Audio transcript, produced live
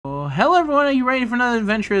Hello everyone, are you ready for another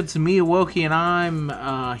adventure? It's me, Awoki, and I'm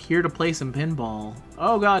here to play some pinball.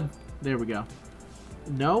 Oh god, there we go.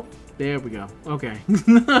 Nope, there we go. Okay.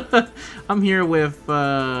 I'm here with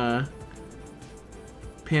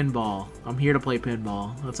pinball. I'm here to play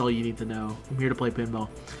pinball. That's all you need to know. I'm here to play pinball.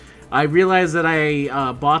 I realized that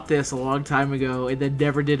I bought this a long time ago and then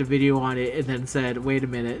never did a video on it and then said, wait a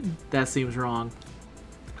minute, that seems wrong.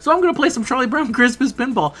 So I'm going to play some Charlie Brown Christmas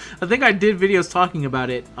Pinball. I think I did videos talking about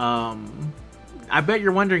it. I bet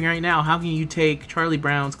you're wondering right now, how can you take Charlie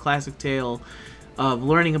Brown's classic tale of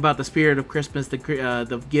learning about the spirit of Christmas,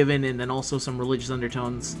 the given, and then also some religious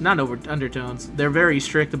undertones. Not undertones. They're very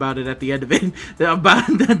strict about it at the end of it. About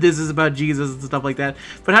this is about Jesus and stuff like that.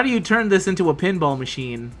 But how do you turn this into a pinball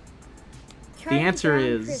machine? The answer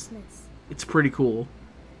is, it's pretty cool.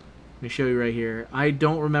 Let me show you right here. I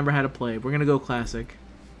don't remember how to play. We're going to go classic.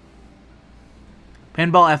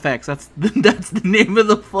 Pinball FX, that's the name of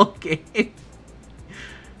the full game.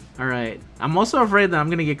 Alright, I'm also afraid that I'm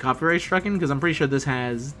gonna get copyright stricken because I'm pretty sure this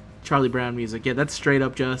has Charlie Brown music. Yeah, that's straight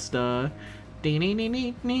up just This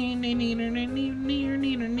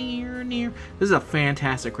is a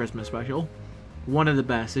fantastic Christmas special. One of the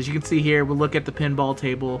best. As you can see here, we'll look at the pinball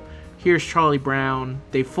table. Here's Charlie Brown.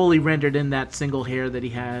 They fully rendered in that single hair that he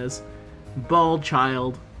has. Bald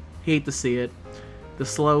child. Hate to see it. The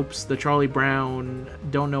slopes, the Charlie Brown,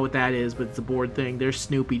 don't know what that is, but it's a board thing. There's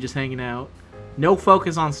Snoopy just hanging out. No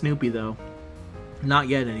focus on Snoopy, though. Not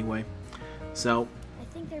yet, anyway. So. I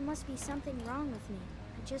think there must be something wrong with me.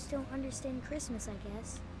 I just don't understand Christmas, I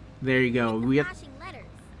guess. There you go. We have clashing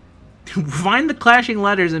letters. Find the clashing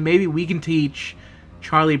letters, and maybe we can teach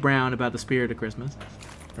Charlie Brown about the spirit of Christmas.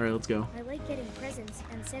 All right, let's go. I like getting presents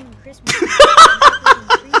and sending Christmas.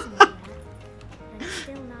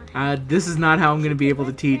 This is not how I'm going to be able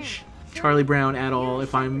to teach Charlie Brown at all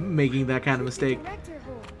if I'm making that kind of mistake.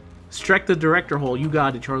 Strike the director hole. You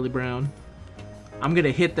got it, Charlie Brown. I'm going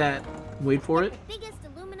to hit that. Wait for it. The biggest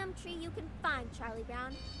aluminum tree you can find, Charlie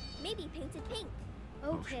Brown. Maybe painted pink.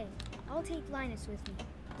 Okay, I'll take Linus with me.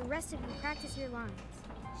 The rest of you practice your lines.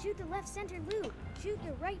 Shoot the left center loop. Shoot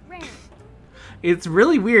the right ramp. It's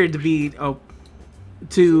really weird to be...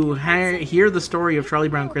 to hear the story of Charlie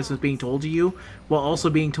Brown Christmas being told to you while also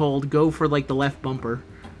being told go for like the left bumper,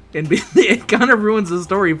 and it kind of ruins the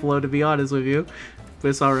story flow, to be honest with you, but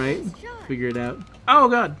it's all right. Figure it out. Oh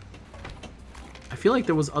god, I feel like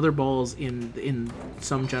there was other balls in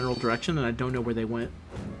some general direction and I don't know where they went.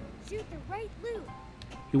 Shoot the right loop.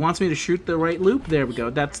 He wants me to shoot the right loop. There we go.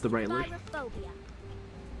 That's the right loop.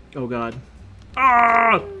 Oh god.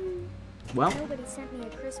 Ah! Well, nobody sent me a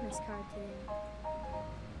Christmas card today.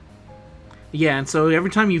 Yeah, and so every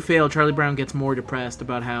time you fail, Charlie Brown gets more depressed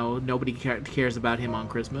about how nobody cares about him on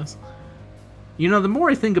Christmas. You know, the more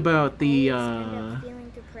I think about the,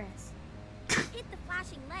 feeling depressed. Hit the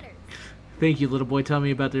flashing letters. Thank you, little boy. Tell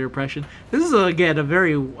me about the depression. This is, again, a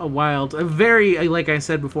very wild, a very, like I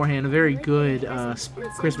said beforehand, a very good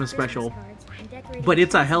Christmas special. But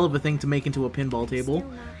it's a hell of a thing to make into a pinball table.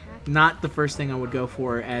 Not the first thing I would go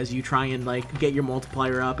for as you try and like get your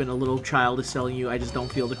multiplier up and a little child is telling you I just don't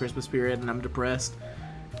feel the Christmas spirit and I'm depressed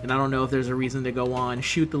and I don't know if there's a reason to go on.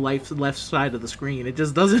 Shoot the left side of the screen. It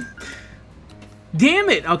just doesn't. Damn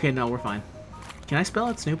it! Okay, no, we're fine. Can I spell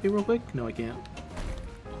out Snoopy real quick? No, I can't.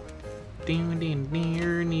 I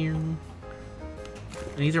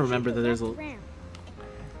need to remember that there's a...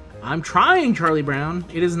 I'm trying, Charlie Brown.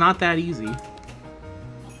 It is not that easy.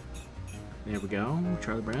 There we go,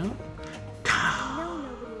 Charlie Brown.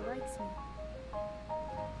 Nobody likes me.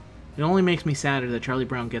 It only makes me sadder that Charlie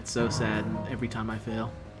Brown gets so sad every time I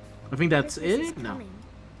fail. I think that's it? No.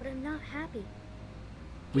 But I'm not happy.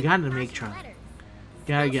 We gotta make Charlie.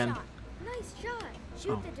 Yeah, again. Nice shot.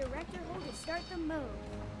 Shoot the director hole to start the mode.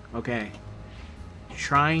 Okay.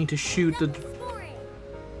 Trying to shoot the...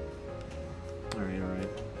 Alright, alright.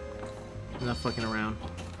 Enough fucking around.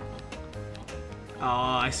 Oh,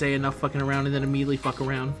 I say enough fucking around and then immediately fuck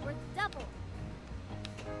around.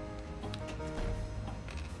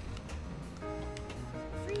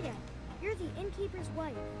 Frida, you're the innkeeper's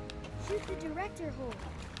wife. Shoot the director hole.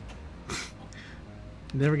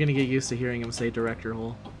 Never gonna get used to hearing him say director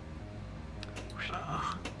hole.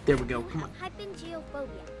 There we go. Come on.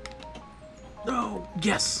 No.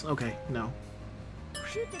 Yes. Okay. No.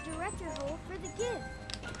 Shoot the director hole for the gift.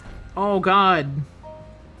 Oh God.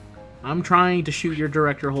 I'm trying to shoot your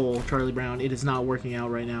director hole, Charlie Brown. It is not working out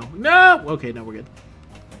right now. No! Okay, no, we're good.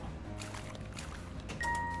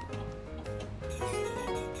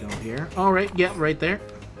 Go here. Alright, yeah, right there.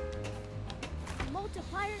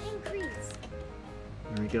 Multiplier increase.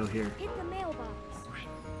 There we go here. Hit the mailbox.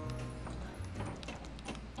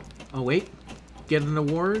 Oh, wait. Get an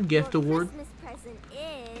award? Gift Your award? Christmas present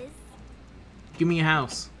is... Give me a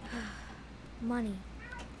house. Money.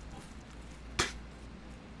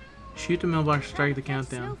 Shoot the mailbox, strike the Catch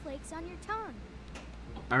countdown. snowflakes on your tongue.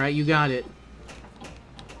 Alright, you got it.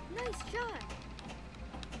 Nice shot.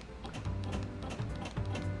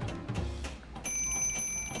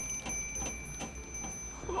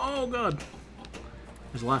 Oh, God.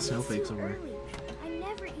 There's a lot of snowflakes Too over here. early. I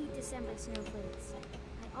never eat December snowflakes.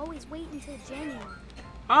 I always wait until January.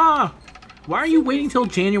 Ah! Why are you waiting till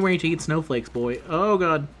January to eat snowflakes, boy? Oh,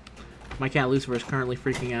 God. My cat Lucifer is currently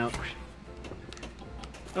freaking out.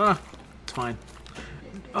 Ah, it's fine.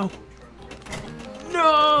 Oh.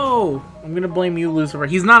 No! I'm gonna blame you, Lucifer.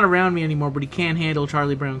 He's not around me anymore, but he can't handle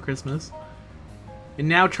Charlie Brown Christmas. And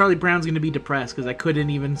now Charlie Brown's gonna be depressed because I couldn't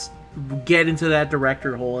even get into that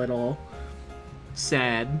director hole at all.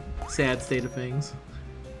 Sad. Sad state of things.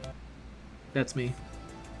 That's me.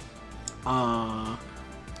 We'll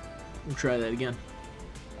try that again.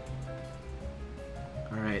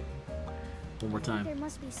 Alright. One more time. There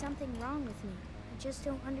must be something wrong with me. I just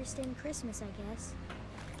don't understand Christmas, I guess.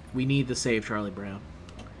 We need to save Charlie Brown.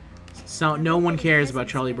 So no one cares about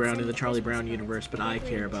Charlie Brown in the Charlie Brown universe, but I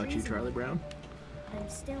care about you, Charlie Brown. I'm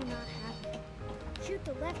still not happy. Shoot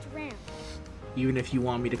the left ramp. Even if you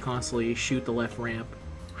want me to constantly shoot the left ramp.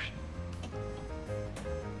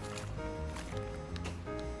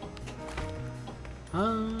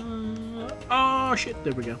 Oh shit,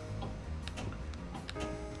 there we go.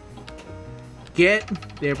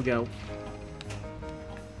 There we go.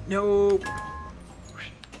 Nope.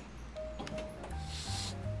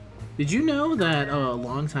 Did you know that a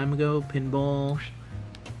long time ago, pinball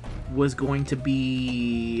was going to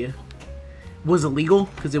be... was illegal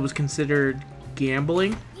because it was considered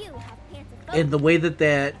gambling? You have pants And the way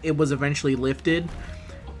that it was eventually lifted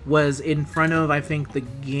was in front of, I think, the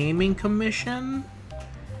Gaming Commission?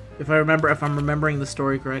 If I'm remembering the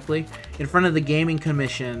story correctly. In front of the Gaming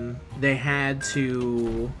Commission, they had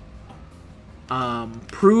to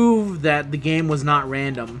prove that the game was not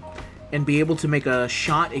random and be able to make a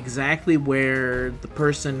shot exactly where the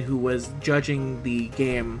person who was judging the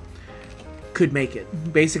game could make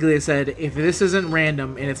it. Basically, they said, if this isn't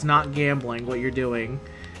random and it's not gambling, what you're doing,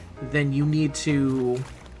 then you need to...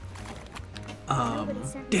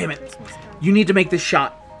 damn it. You need to make this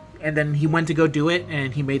shot. And then he went to go do it,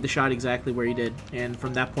 and he made the shot exactly where he did. And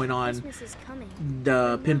from that point on,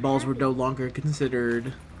 the pinballs were no longer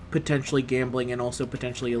considered potentially gambling and also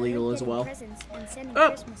potentially illegal as well.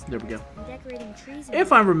 Oh, there we go.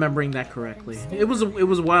 If I'm remembering that correctly. It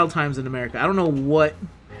was wild times in America. I don't know what...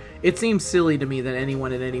 It seems silly to me that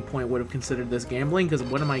anyone at any point would have considered this gambling, because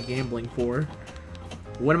what am I gambling for?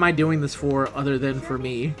 What am I doing this for other than for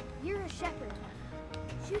me? You're a shepherd.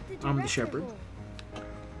 I'm the shepherd.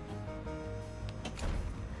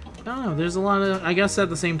 I don't know, there's a lot of... I guess at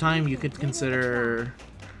the same time you could consider...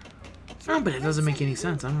 Oh, but it doesn't make any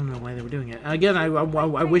sense. I don't know why they were doing it. Again, I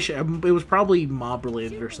wish... It was probably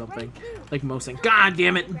mob-related or something. Like most things. God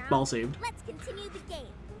damn it! Ball saved. Let's continue the game.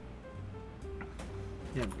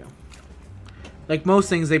 There we go. Like most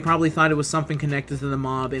things, they probably thought it was something connected to the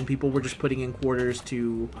mob, and people were just putting in quarters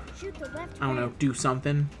to... I don't know, do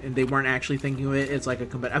something. And they weren't actually thinking of it. It's like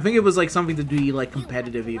a... I think it was like something to be like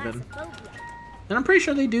competitive even. And I'm pretty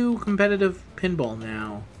sure they do competitive pinball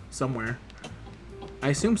now, somewhere. I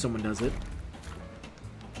assume someone does it.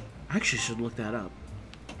 I actually should look that up.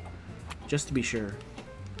 Just to be sure.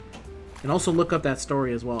 And also look up that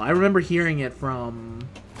story as well. I remember hearing it from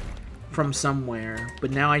somewhere,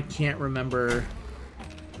 but now I can't remember.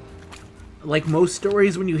 Like most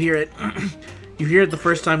stories, when you hear it, you hear it the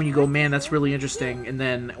first time and you go, man, that's really interesting. And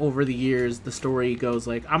then over the years, the story goes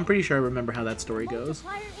like, I'm pretty sure I remember how that story goes.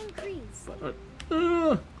 But,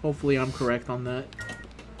 hopefully I'm correct on that.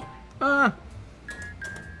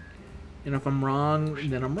 And if I'm wrong,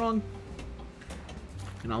 then I'm wrong.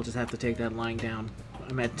 And I'll just have to take that lying down.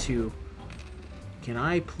 I'm at 2. Can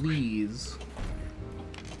I please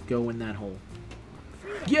go in that hole?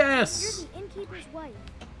 Yes! You're the innkeeper's wife.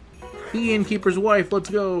 The innkeeper's wife, let's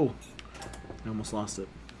go! I almost lost it.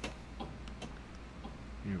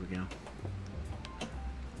 Here we go.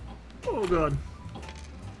 Oh god.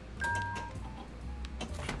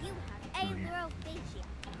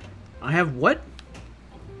 I have what?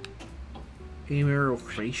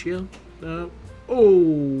 Amerophasia?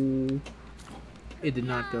 Oh! It did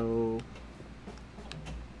not go.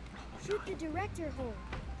 Shoot the director hole.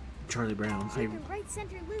 Charlie Brown. Shoot the right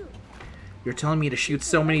center loop. You're telling me to shoot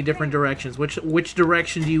so many different directions. Which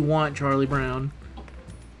direction do you want, Charlie Brown?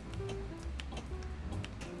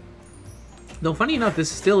 Though funny enough,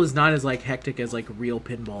 this still is not as like hectic as like real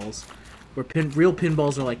pinballs, where real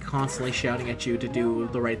pinballs are like constantly shouting at you to do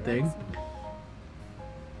the right thing.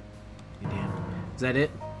 Damn. Is that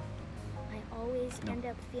it? I always end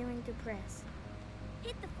up feeling depressed.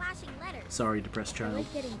 Hit the flashing letters. Sorry, depressed I child.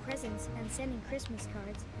 like getting presents and sending Christmas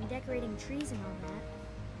cards and decorating trees and all that,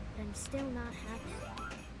 but I'm still not happy.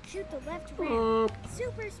 Shoot the left ramp.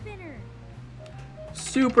 Super spinner.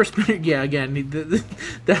 Super spinner. Yeah, again,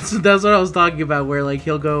 that's what I was talking about. Where like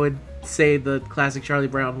he'll go and say the classic Charlie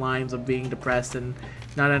Brown lines of being depressed and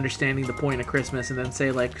not understanding the point of Christmas, and then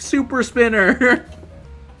say like super spinner.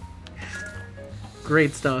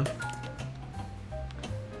 Great stuff.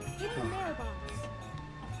 Hit the mailbox.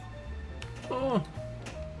 Oh.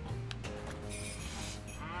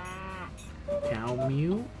 Cow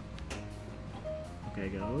mew. Okay,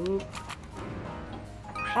 go.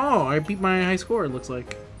 Oh, I beat my high score, it looks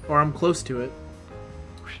like. Or I'm close to it.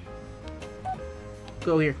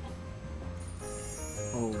 Go here.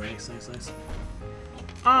 Oh, nice, nice, nice.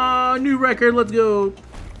 Ah, new record, let's go.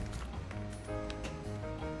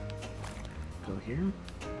 Go here.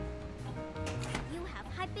 You have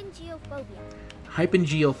hypengiophobia.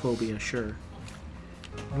 Hypengiophobia, sure.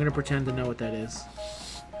 I'm gonna pretend to know what that is.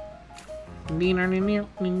 Oh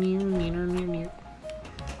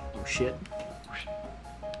shit.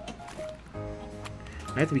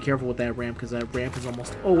 I have to be careful with that ramp because that ramp has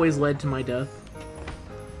almost always led to my death.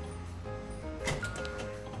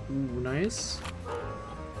 Ooh, nice.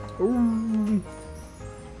 Ooh.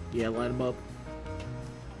 Yeah, line them up.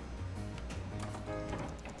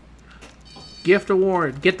 Gift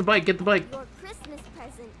award. Get the bike, get the bike. Your Christmas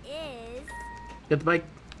present is... Get the bike.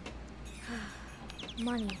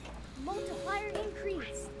 Money. Multiplier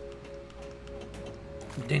increase.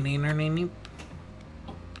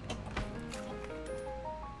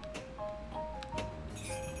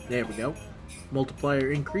 There we go. Multiplier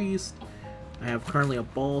increased. I have currently a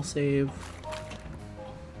ball save.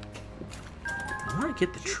 I want to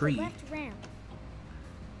get the tree. The left ramp.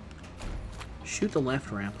 Shoot the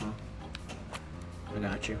left ramp, huh? I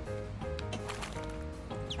got you.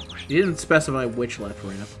 You didn't specify which left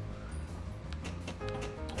ramp.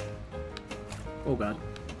 Oh god.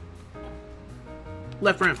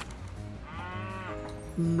 Left ramp.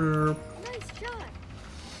 Merp. Nice shot.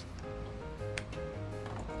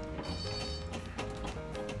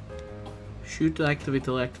 Shoot to activate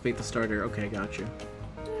the starter. Okay, got you.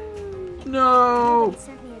 No! Nobody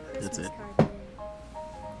sent me a Christmas That's it. card today.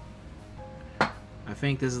 I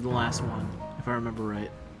think this is the last one, if I remember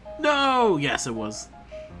right. No! Yes, it was.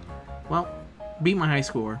 Well, beat my high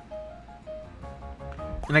score.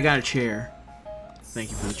 And I got a chair.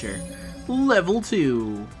 Thank you for the chair. Level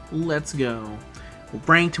 2. Let's go.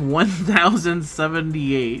 Ranked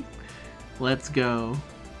 1078. Let's go.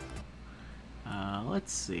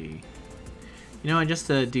 Let's see. You know, just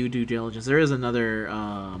to do due diligence, there is another.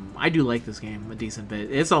 I do like this game a decent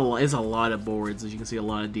bit. It's a lot of boards, as you can see, a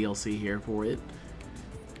lot of DLC here for it.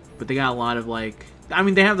 But they got a lot of like, I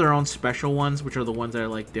mean, they have their own special ones, which are the ones that are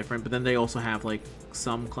like different. But then they also have like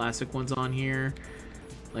some classic ones on here.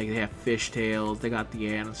 Like they have Fishtails. They got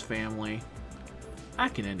the Addams Family. I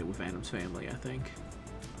can end it with Addams Family, I think.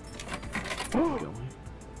 There we go.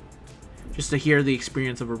 Just to hear the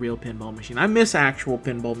experience of a real pinball machine. I miss actual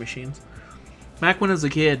pinball machines. Back when I was a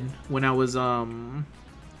kid, when I was allowed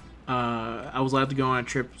to go on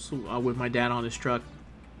trips with my dad on his truck.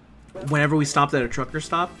 Whenever we stopped at a trucker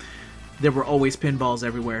stop, there were always pinballs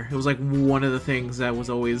everywhere. It was like one of the things that was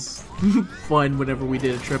always fun whenever we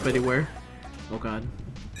did a trip anywhere. Oh god.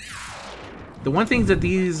 The one thing that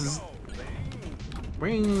these...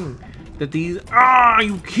 Ah, are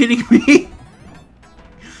you kidding me?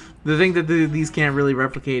 The thing that these can't really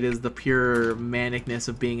replicate is the pure manicness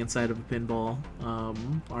of being inside of a pinball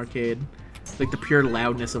arcade. Like the pure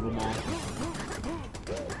loudness of them all.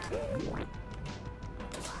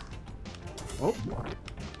 Oh.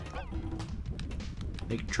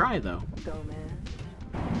 They could try though.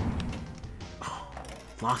 Oh,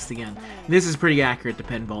 lost again. This is pretty accurate to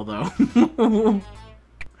pinball though.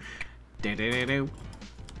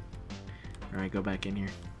 Alright, go back in here.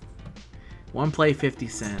 One play 50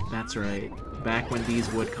 cents, that's right. Back when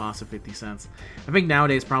these would cost 50 cents. I think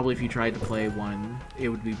nowadays probably if you tried to play one, it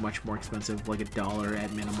would be much more expensive, like $1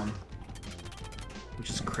 at minimum. Which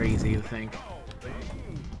is crazy to think.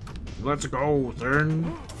 Let's go,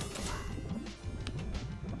 then.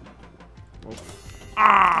 Oh.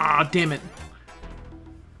 Ah, damn it.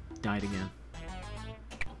 Died again.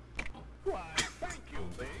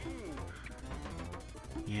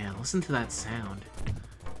 Yeah, listen to that sound.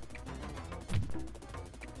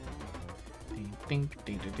 Ding, ding,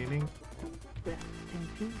 ding, ding, ding. Rest in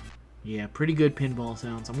peace. Yeah, pretty good pinball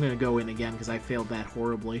sounds. I'm gonna go in again because I failed that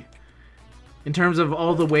horribly. In terms of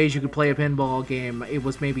all the ways you could play a pinball game, it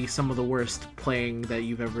was maybe some of the worst playing that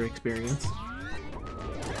you've ever experienced.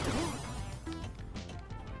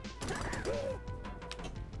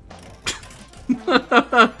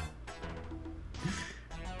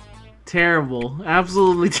 Terrible.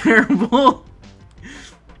 Absolutely terrible.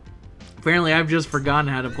 Apparently I've just forgotten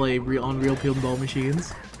how to play on real pinball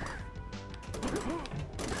machines.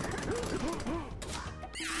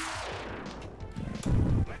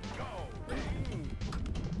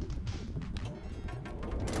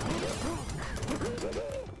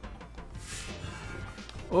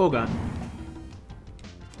 Oh god.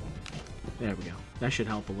 There we go. That should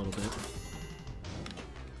help a little bit.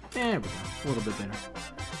 There we go. A little bit better.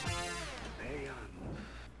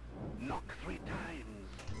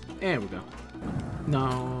 There we go.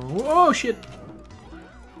 No. Oh shit.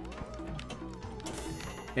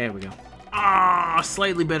 There we go. Ah,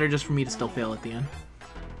 slightly better just for me to still fail at the end.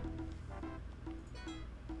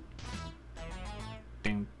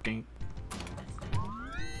 Ding, ding.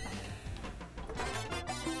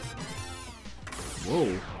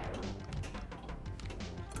 Whoa.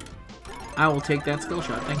 I will take that skill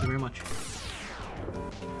shot. Thank you very much.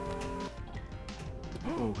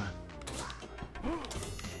 Oh god.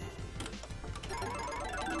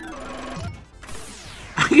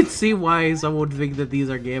 I can see why someone would think that these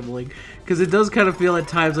are gambling, because it does kind of feel at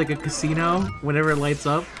times like a casino whenever it lights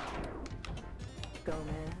up.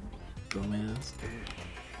 Gomez.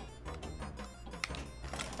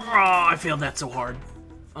 Oh, I failed that so hard.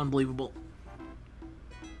 Unbelievable.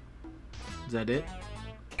 Is that it?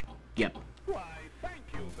 Yep.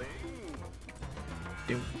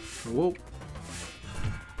 Whoa.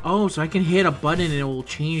 Oh, so I can hit a button and it will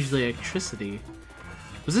change the electricity.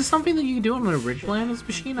 Was this something that you can do on the original Addams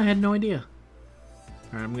machine? I had no idea.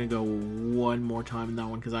 Alright, I'm gonna go one more time in that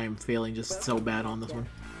one because I am failing just so bad on this one.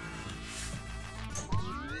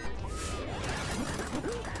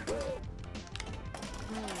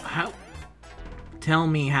 How? Tell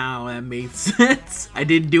me how that made sense. I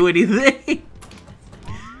didn't do anything.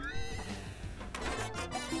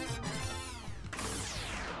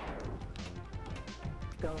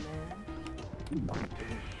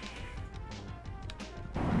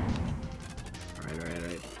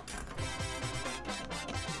 Alright.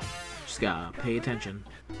 Just gotta pay attention.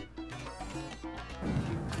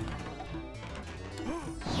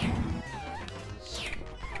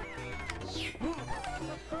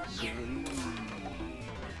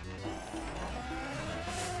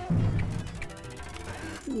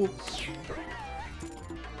 Whoops.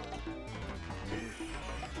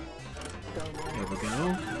 There we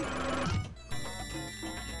go.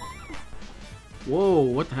 Whoa,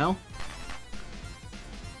 what the hell?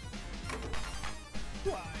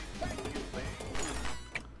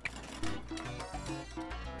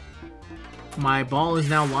 My ball is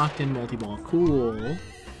now locked in multi-ball. Cool.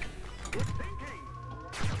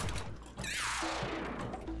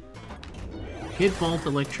 Hit vault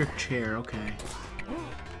electric chair, okay.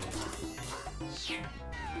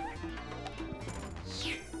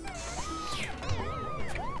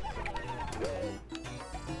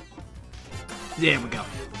 There we go.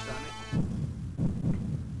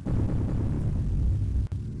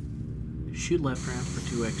 Shoot left round for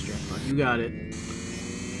 2x jackpot. You got it.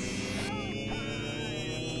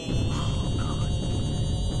 Oh god.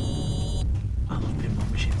 I love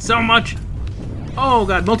pinball machines so much. Oh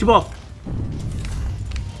god, multi-ball.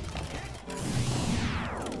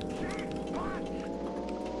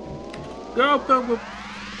 Go, go, go.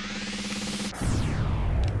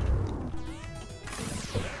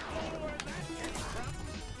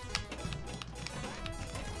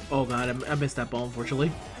 Oh god, I missed that ball,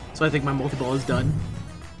 unfortunately. So I think my multi-ball is done.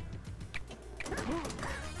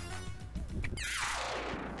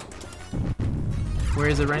 Where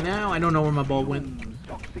is it right now? I don't know where my ball went.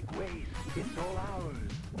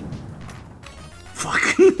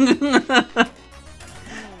 Fuck.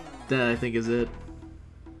 That, I think, is it.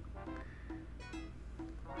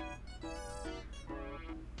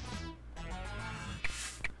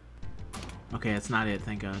 Okay, that's not it,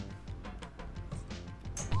 thank god.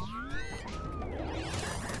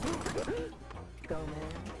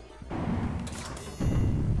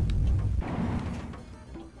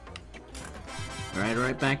 Alright,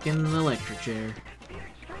 right back in the electric chair.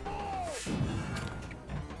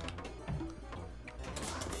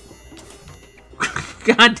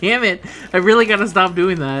 God damn it! I really gotta stop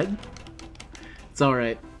doing that. It's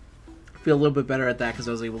alright. I feel a little bit better at that because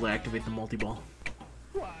I was able to activate the multi-ball.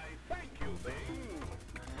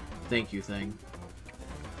 Thank you, thing.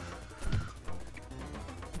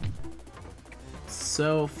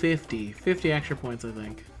 so 50 extra points, I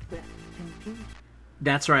think.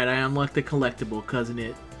 That's right, I unlocked the collectible, cousin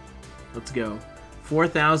it. Let's go.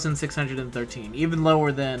 4,613, even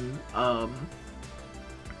lower than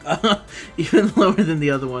even lower than the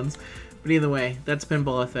other ones. But either way, that's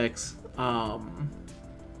Pinball FX.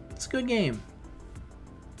 It's a good game.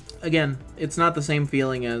 Again, it's not the same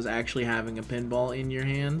feeling as actually having a pinball in your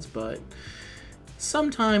hands, but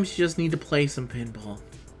sometimes you just need to play some pinball.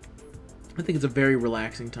 I think it's a very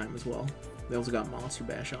relaxing time as well. They also got Monster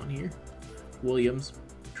Bash on here. Williams,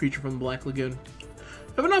 Creature from the Black Lagoon.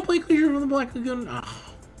 Have I not played Creature from the Black Lagoon?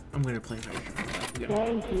 Oh, I'm going to play Creature from the Black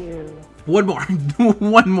Lagoon. Thank you. One more.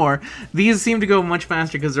 One more. These seem to go much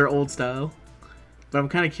faster because they're old style. But I'm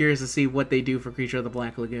kind of curious to see what they do for Creature of the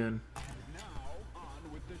Black Lagoon.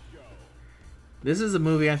 This is a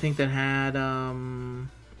movie I think that had,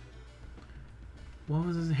 what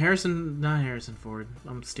was this? Not Harrison Ford.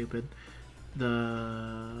 I'm stupid.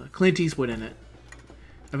 The Clint Eastwood in it.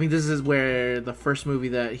 I think this is where the first movie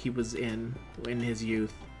that he was in his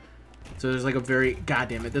youth. So there's like a very,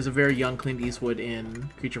 goddamn it, there's a very young Clint Eastwood in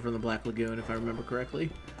Creature from the Black Lagoon, if I remember correctly.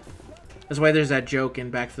 That's why there's that joke in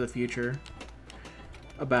Back to the Future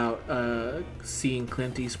about seeing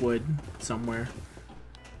Clint Eastwood somewhere.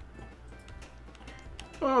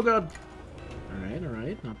 Oh god.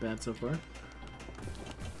 Alright, not bad so far.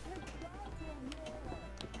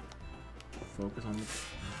 Focus on the...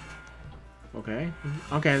 Okay.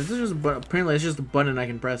 Okay, this is just apparently it's just a button I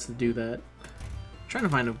can press to do that. I'm trying to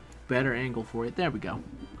find a better angle for it. There we go.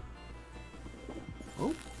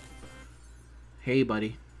 Oh. Hey,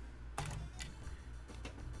 buddy.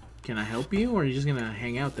 Can I help you, or are you just gonna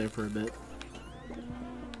hang out there for a bit?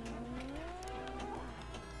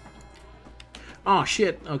 Oh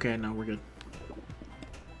shit! Okay, no, we're good.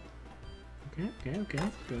 Okay.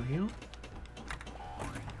 Go heal.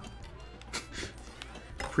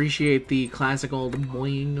 Appreciate the classic old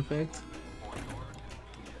boing effect.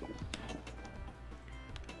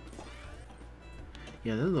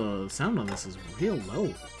 Yeah, the sound on this is real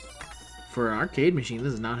low. For an arcade machine,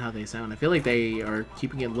 this is not how they sound. I feel like they are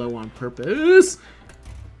keeping it low on purpose.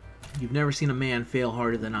 You've never seen a man fail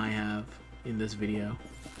harder than I have in this video.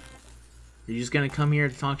 You're just gonna come here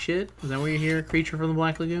to talk shit? Is that why you're here, Creature from the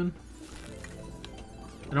Black Lagoon?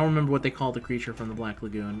 I don't remember what they call the Creature from the Black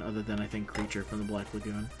Lagoon, other than I think Creature from the Black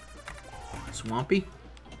Lagoon. Swampy?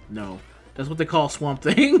 No. That's what they call Swamp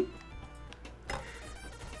Thing.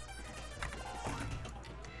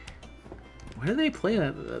 Why did they play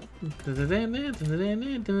that?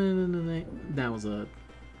 That was a...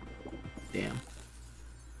 Damn.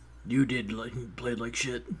 You did played like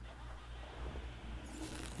shit.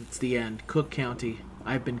 It's the end. Cook County.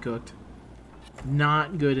 I've been cooked.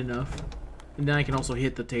 Not good enough. And then I can also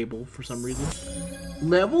hit the table for some reason.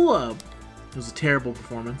 Level up! It was a terrible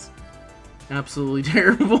performance. Absolutely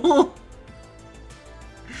terrible.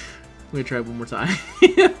 I'm gonna try one more time.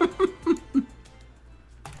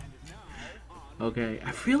 Okay,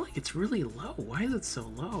 I feel like it's really low. Why is it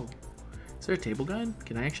so low? Is there a table guide?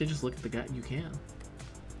 Can I actually just look at the guide? You can.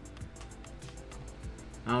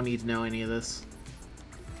 I don't need to know any of this.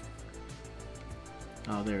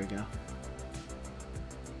 Oh, there we go.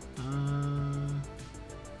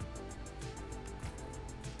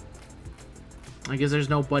 I guess there's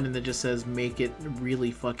no button that just says make it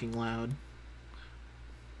really fucking loud.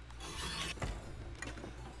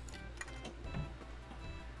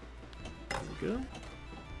 There we go.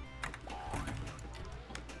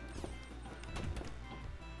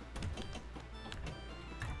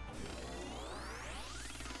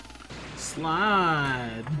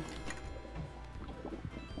 Slide.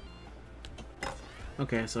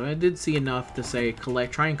 Okay, so I did see enough to say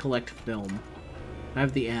try and collect film. I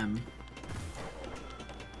have the M.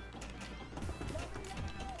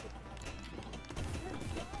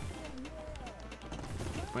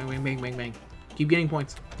 Bang, bang, bang, bang, bang. Keep getting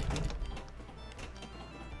points.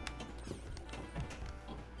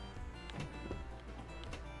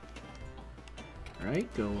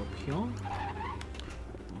 Alright, go up here.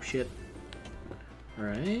 Oh shit.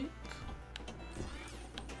 Alright.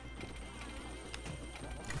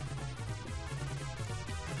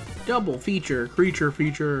 Double feature, creature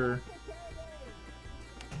feature.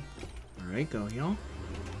 Alright, go y'all.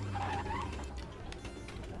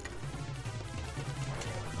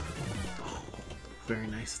 Very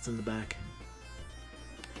nice, it's in the back.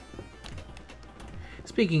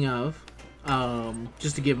 Speaking of,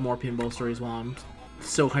 just to give more pinball stories while I'm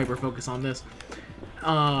so hyper-focused on this.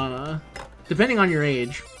 Depending on your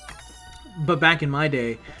age, but back in my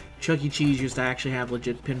day, Chuck E. Cheese used to actually have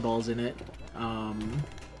legit pinballs in it.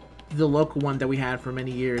 The local one that we had for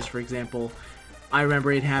many years, for example, I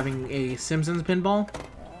remember it having a Simpsons pinball.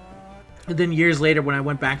 And then years later, when I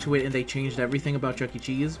went back to it and they changed everything about Chuck E.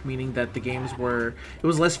 Cheese, meaning that the games were... It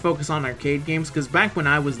was less focused on arcade games, because back when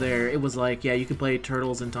I was there, it was like, yeah, you could play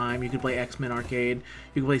Turtles in Time, you could play X-Men Arcade,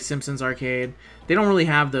 you could play Simpsons Arcade. They don't really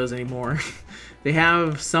have those anymore. They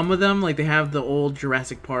have some of them, like they have the old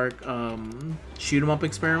Jurassic Park shoot-'em-up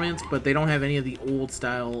experiments, but they don't have any of the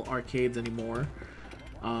old-style arcades anymore.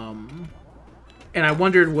 And I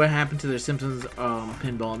wondered what happened to their Simpsons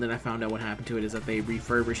pinball, and then I found out what happened to it is that they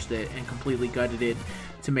refurbished it and completely gutted it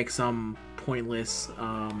to make some pointless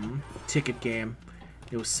ticket game.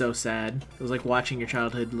 It was so sad. It was like watching your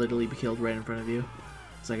childhood literally be killed right in front of you.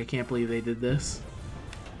 It's like, I can't believe they did this.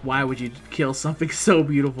 Why would you kill something so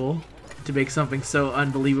beautiful to make something so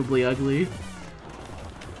unbelievably ugly?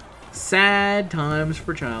 Sad times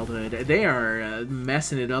for childhood. They are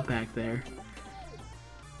messing it up back there.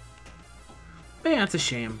 But yeah, it's a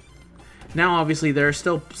shame. Now, obviously, there are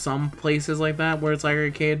still some places like that where it's like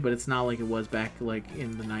arcade, but it's not like it was back, like,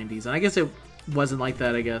 in the 90s. And I guess it wasn't like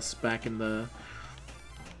that, I guess, back in the...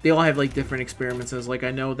 They all have, like, different experiences. Like, I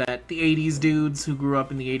know that the 80s dudes who grew up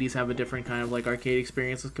in the 80s have a different kind of, like, arcade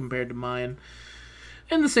experiences compared to mine.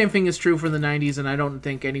 And the same thing is true for the 90s, and I don't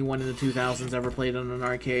think anyone in the 2000s ever played on an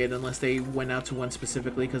arcade unless they went out to one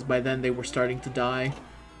specifically, because by then they were starting to die.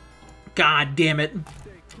 God damn it!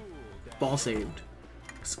 Ball saved.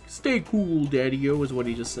 Stay cool, Daddy-o, is what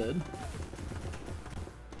he just said.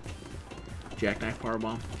 Jackknife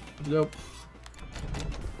powerbomb. Let's go.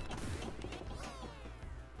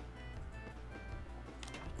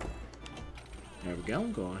 There we go.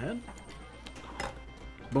 Go ahead.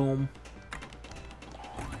 Boom.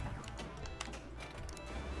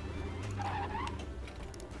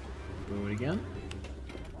 Do it again.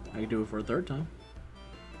 I can do it for a third time.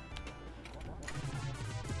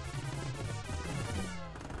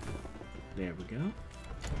 There we go.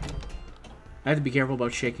 I have to be careful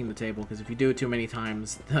about shaking the table, because if you do it too many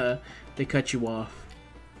times, they cut you off.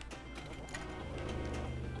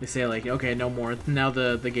 They say, like, okay, no more. Now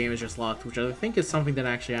the game is just locked, which I think is something that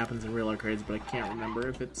actually happens in real arcades, but I can't remember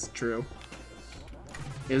if it's true.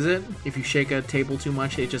 Is it? If you shake a table too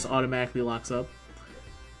much, it just automatically locks up?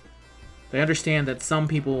 I understand that some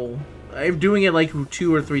people... If doing it, like,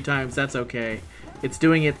 2 or 3 times, that's okay. It's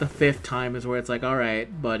doing it the 5th time is where it's like,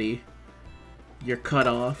 alright, buddy. You're cut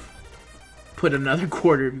off. Put another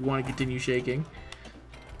quarter if you want to continue shaking.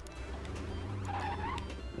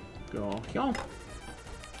 Go, y'all.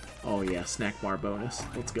 Oh yeah, snack bar bonus.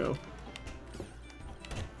 Let's go.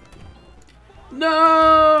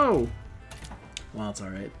 No! Well, it's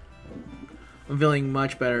alright. I'm feeling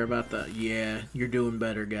much better about the, yeah, you're doing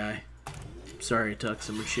better, guy. Sorry I tucked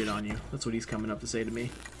some shit on you. That's what he's coming up to say to me.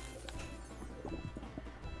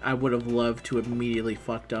 I would have loved to immediately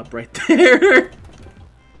fucked up right there.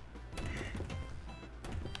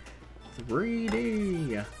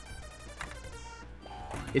 3D.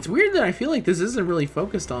 It's weird that I feel like this isn't really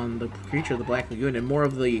focused on the creature of the Black Lagoon and more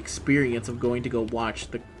of the experience of going to go watch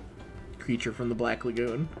the creature from the Black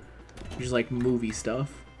Lagoon. Which is like movie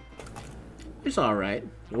stuff. It's alright.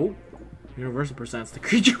 Oh, Universal presents the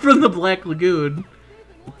creature from the Black Lagoon.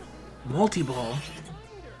 Multi-ball.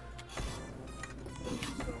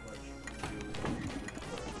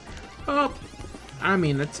 Oh, I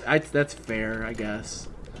mean, that's fair, I guess.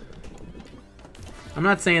 I'm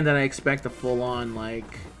not saying that I expect a full-on,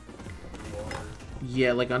 like,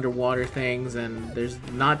 yeah, like underwater things, and there's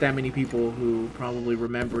not that many people who probably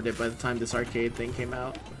remembered it by the time this arcade thing came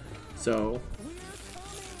out. So,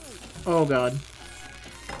 oh god.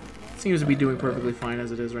 Seems to be doing perfectly fine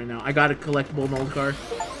as it is right now. I got a collectible in old card.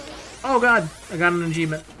 Oh god, I got an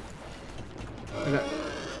achievement.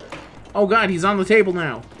 Oh god, he's on the table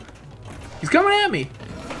now. He's coming at me!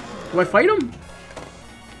 Do I fight him?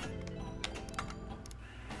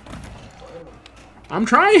 I'm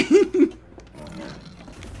trying!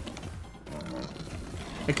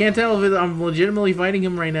 I can't tell if I'm legitimately fighting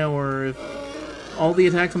him right now or if all the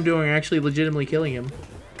attacks I'm doing are actually legitimately killing him.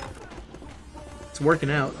 It's working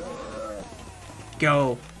out.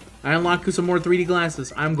 Go! I unlock some more 3D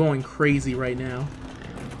glasses. I'm going crazy right now.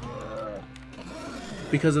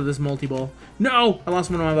 Because of this multi-ball. No! I lost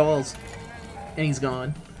one of my balls. And he's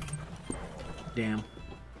gone. Damn.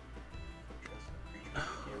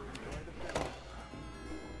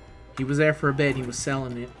 He was there for a bit, he was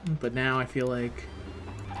selling it, but now I feel like...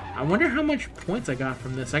 I wonder how much points I got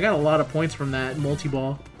from this. I got a lot of points from that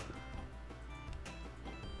multi-ball.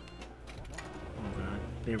 Oh god,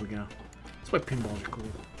 there we go. That's why pinballs are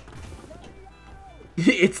cool.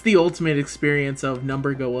 It's the ultimate experience of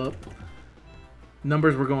number go up.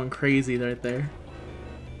 Numbers were going crazy right there.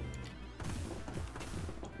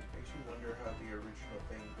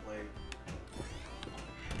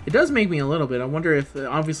 It does make me a little bit. I wonder if,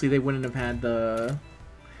 obviously they wouldn't have had the...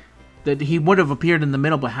 That he would have appeared in the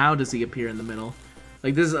middle, but how does he appear in the middle?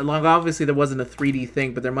 Like, this is, like, obviously there wasn't a 3D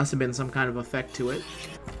thing, but there must have been some kind of effect to it.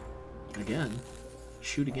 Again.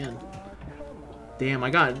 Shoot again. Damn, I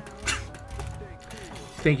got it.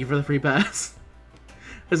 Thank you for the free pass.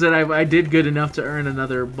 I said I did good enough to earn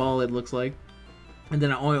another ball, it looks like. And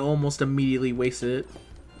then I almost immediately wasted it.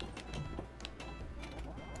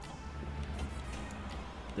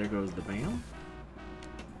 There goes the bam.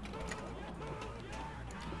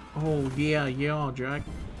 Oh, yeah, Jack.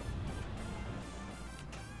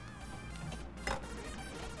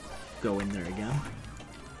 Go in there again.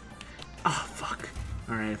 Oh, fuck.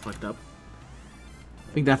 Alright, I fucked up.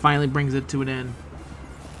 I think that finally brings it to an end.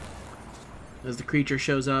 As the creature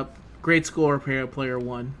shows up. Great score, player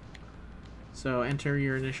 1. So, enter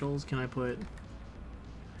your initials. Can I put...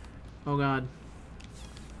 Oh, God.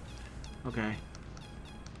 Okay.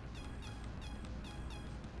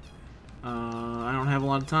 I don't have a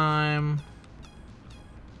lot of time.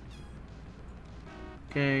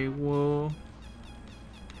 Okay, whoa.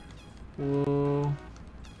 Whoa.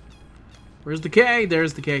 Where's the K?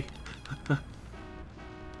 There's the K.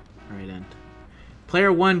 Alright, end.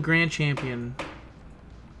 Player 1 Grand Champion.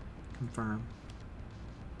 Confirm.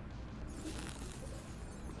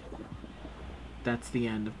 That's the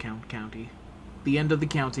end of County. The end of the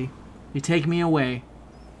county. You take me away.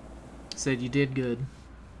 Said you did good.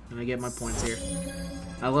 And I get my points here.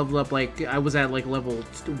 I leveled up, like, I was at, like, level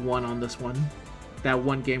 1 on this one. That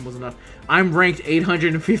one game was enough. I'm ranked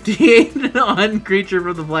 858 on Creature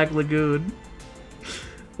from the Black Lagoon.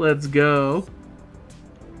 Let's go.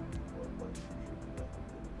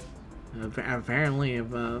 Apparently,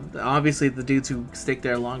 obviously the dudes who stick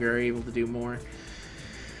there longer are able to do more.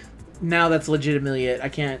 Now that's legitimately it. I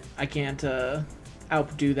can't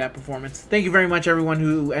outdo that performance. Thank you very much, everyone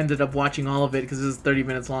who ended up watching all of it, because this is 30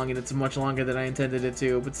 minutes long and it's much longer than I intended it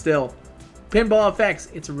to. But still, Pinball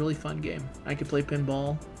FX, it's a really fun game. I could play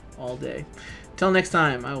pinball all day. Till next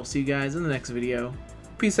time, I will see you guys in the next video.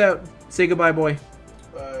 Peace out. Say goodbye, boy.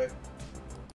 Bye.